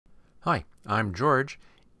Hi, I'm George,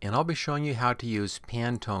 and I'll be showing you how to use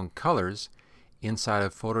Pantone Colors inside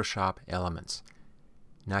of Photoshop Elements.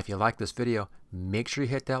 Now, if you like this video, make sure you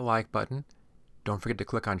hit that like button. Don't forget to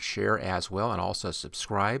click on share as well, and also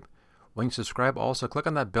subscribe. When you subscribe, also click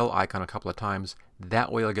on that bell icon a couple of times.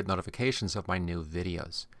 That way you'll get notifications of my new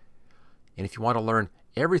videos. And if you want to learn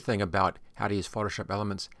everything about how to use Photoshop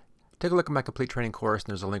Elements, take a look at my complete training course, and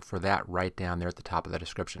there's a link for that right down there at the top of the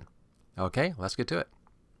description. Okay, let's get to it.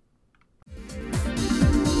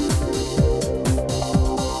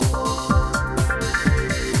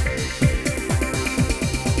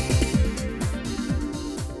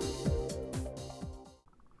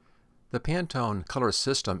 The Pantone color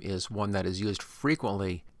system is one that is used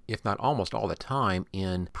frequently, if not almost all the time,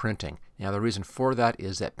 in printing. Now, the reason for that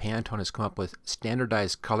is that Pantone has come up with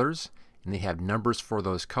standardized colors, and they have numbers for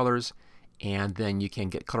those colors, and then you can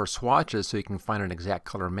get color swatches so you can find an exact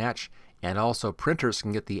color match, and also printers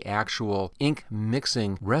can get the actual ink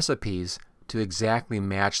mixing recipes to exactly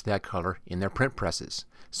match that color in their print presses.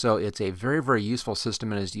 So it's a very, very useful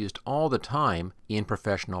system and is used all the time in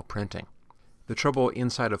professional printing. The trouble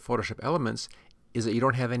inside of Photoshop Elements is that you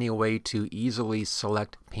don't have any way to easily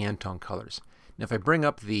select Pantone colors. Now, if I bring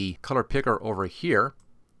up the color picker over here,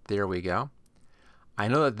 there we go. I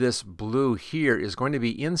know that this blue here is going to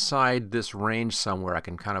be inside this range somewhere. I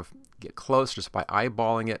can kind of get close just by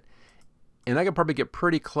eyeballing it. And I can probably get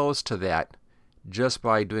pretty close to that just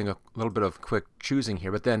by doing a little bit of quick choosing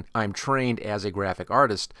here. But then I'm trained as a graphic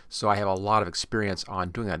artist, so I have a lot of experience on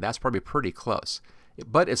doing that. That's probably pretty close.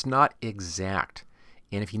 But it's not exact.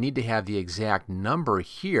 And if you need to have the exact number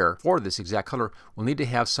here for this exact color, we'll need to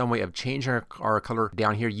have some way of changing our color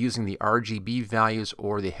down here using the RGB values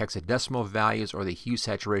or the hexadecimal values or the hue,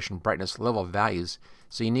 saturation, brightness level values.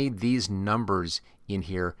 So you need these numbers in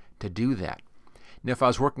here to do that. Now, if I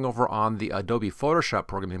was working over on the Adobe Photoshop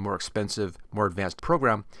program, a more expensive, more advanced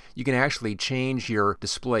program, you can actually change your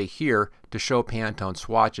display here to show Pantone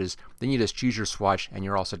swatches. Then you just choose your swatch and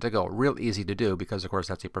you're all set to go. Real easy to do because, of course,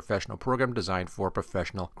 that's a professional program designed for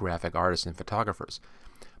professional graphic artists and photographers.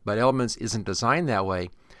 But Elements isn't designed that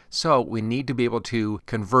way, so we need to be able to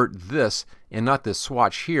convert this, and not this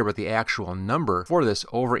swatch here, but the actual number for this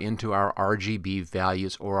over into our RGB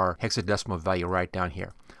values or our hexadecimal value right down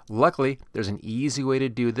here. Luckily, there's an easy way to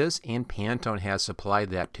do this, and Pantone has supplied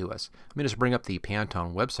that to us. Let me just bring up the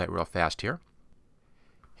Pantone website real fast here.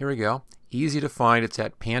 Here we go. Easy to find. It's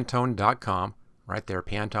at Pantone.com. Right there,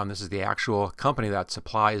 Pantone. This is the actual company that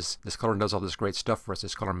supplies this color and does all this great stuff for us,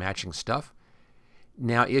 this color matching stuff.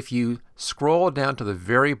 Now, if you scroll down to the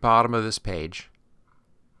very bottom of this page,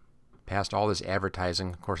 past all this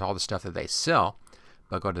advertising, of course, all the stuff that they sell,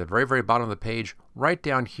 but go to the very, very bottom of the page, right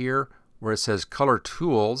down here where it says Color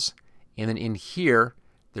Tools, and then in here,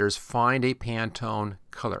 there's Find a Pantone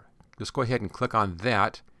Color. Just go ahead and click on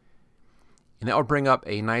that, and that will bring up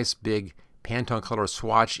a nice big Pantone Color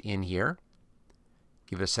swatch in here.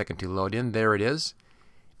 Give it a second to load in. There it is.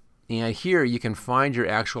 And here you can find your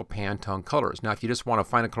actual Pantone colors. Now, if you just want to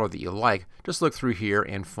find a color that you like, just look through here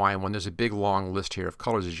and find one. There's a big long list here of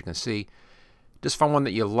colors, as you can see. Just find one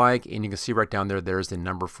that you like, and you can see right down there, there's the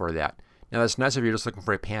number for that. Now, that's nice if you're just looking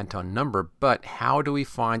for a Pantone number, but how do we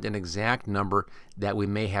find an exact number that we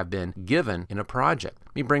may have been given in a project?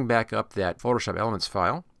 Let me bring back up that Photoshop Elements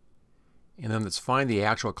file, and then let's find the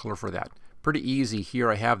actual color for that. Pretty easy here.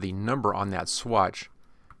 I have the number on that swatch.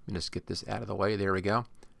 Let me just get this out of the way. There we go.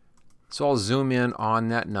 So I'll zoom in on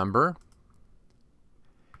that number,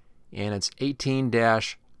 and it's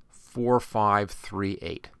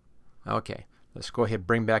 18-4538. Okay, let's go ahead and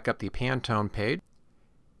bring back up the Pantone page,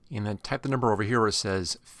 and then type the number over here where it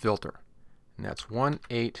says Filter, and that's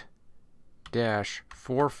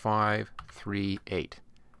 18-4538.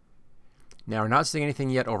 Now, we're not seeing anything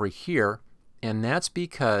yet over here, and that's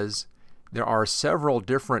because there are several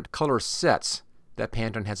different color sets that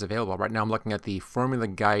Pantone has available. Right now I'm looking at the Formula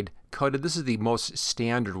Guide Coated. This is the most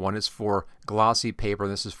standard one. It's for glossy paper,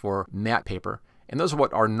 and this is for matte paper. And those are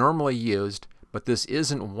what are normally used, but this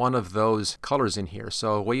isn't one of those colors in here.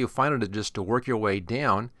 So the way you find it is just to work your way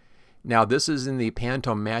down. Now, this is in the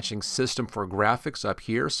Pantone matching system for graphics up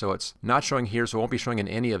here, so it's not showing here, so it won't be showing in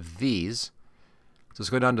any of these. So let's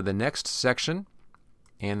go down to the next section,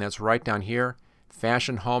 and that's right down here,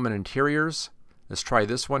 Fashion, Home, and Interiors. Let's try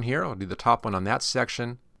this one here. I'll do the top one on that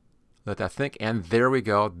section. Let that think, and there we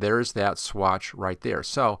go. There's that swatch right there.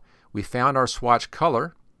 So we found our swatch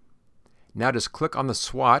color. Now just click on the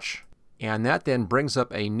swatch, and that then brings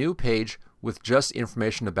up a new page with just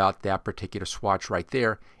information about that particular swatch right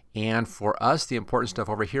there. And for us, the important stuff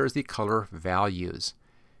over here is the color values.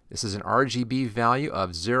 This is an RGB value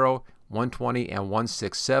of 0, 120 and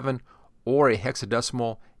 167, or a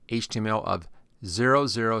hexadecimal HTML of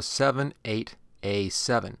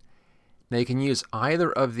 0078A7. Now you can use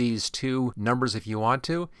either of these two numbers if you want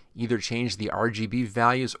to, either change the RGB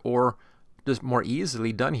values or just more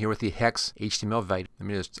easily done here with the hex HTML value. Let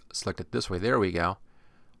me just select it this way. There we go.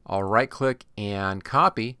 I'll right click and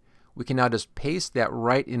copy. We can now just paste that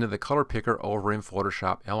right into the color picker over in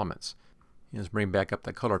Photoshop Elements. Just bring back up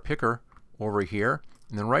the color picker over here,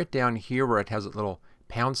 and then right down here where it has a little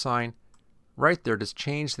pound sign, right there, just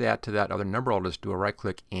change that to that other number. I'll just do a right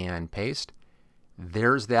click and paste.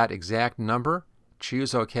 There's that exact number.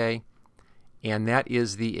 Choose OK, and that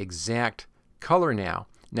is the exact color now.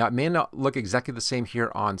 Now it may not look exactly the same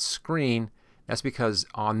here on screen. That's because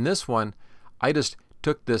on this one I just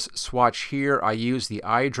took this swatch here. I used the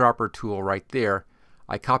eyedropper tool right there.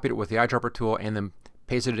 I copied it with the eyedropper tool and then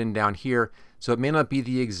pasted it in down here. So it may not be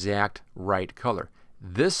the exact right color.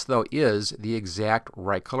 This though is the exact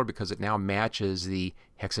right color because it now matches the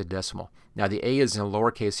hexadecimal. Now the A is in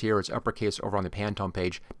lowercase here, it's uppercase over on the Pantone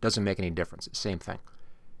page. Doesn't make any difference. It's the same thing.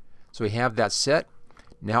 So we have that set.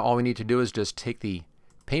 Now all we need to do is just take the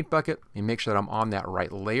paint bucket and make sure that I'm on that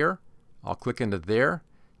right layer. I'll click into there.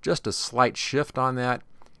 Just a slight shift on that,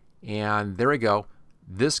 and there we go.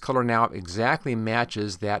 This color now exactly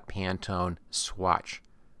matches that Pantone swatch.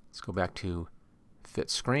 Let's go back to fit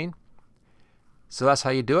screen. So that's how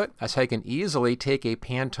you do it. That's how you can easily take a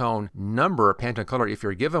Pantone number, a Pantone color if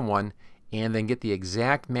you're given one, and then get the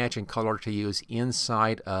exact matching color to use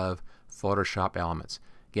inside of Photoshop Elements.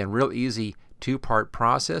 Again, real easy two-part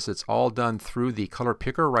process. It's all done through the color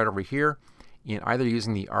picker right over here, and either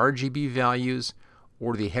using the RGB values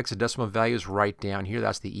or the hexadecimal values right down here.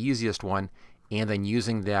 That's the easiest one. And then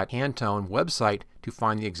using that Pantone website to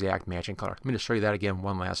find the exact matching color. Let me just show you that again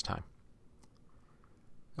one last time.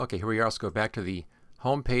 Okay, here we are. Let's go back to the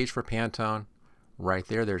home page for Pantone. Right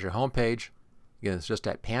there, there's your home page. Again, it's just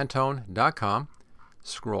at pantone.com.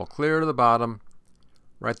 Scroll clear to the bottom.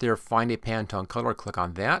 Right there, find a Pantone color. Click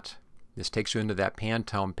on that. This takes you into that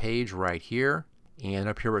Pantone page right here. And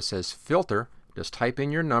up here where it says filter, just type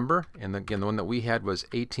in your number, and again the one that we had was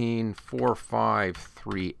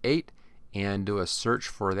 184538, and do a search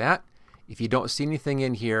for that. If you don't see anything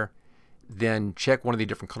in here, then check one of the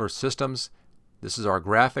different color systems. This is our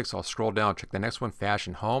graphics. I'll scroll down, check the next one,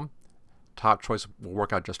 Fashion Home. Top choice will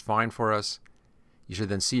work out just fine for us. You should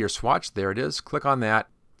then see your swatch. There it is. Click on that,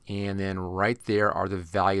 and then right there are the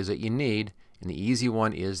values that you need. And the easy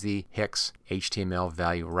one is the hex HTML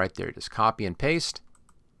value right there. Just copy and paste.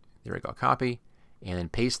 There we go, copy, and then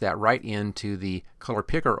paste that right into the color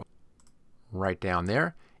picker right down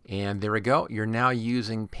there. And there we go. You're now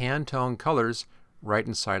using Pantone colors right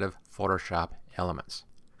inside of Photoshop Elements.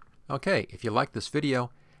 Okay, if you like this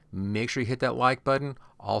video, make sure you hit that like button.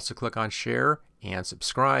 Also click on share and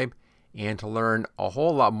subscribe. And to learn a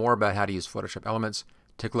whole lot more about how to use Photoshop Elements,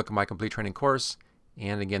 take a look at my complete training course.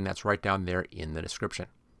 And again, that's right down there in the description.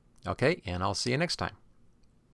 Okay, and I'll see you next time.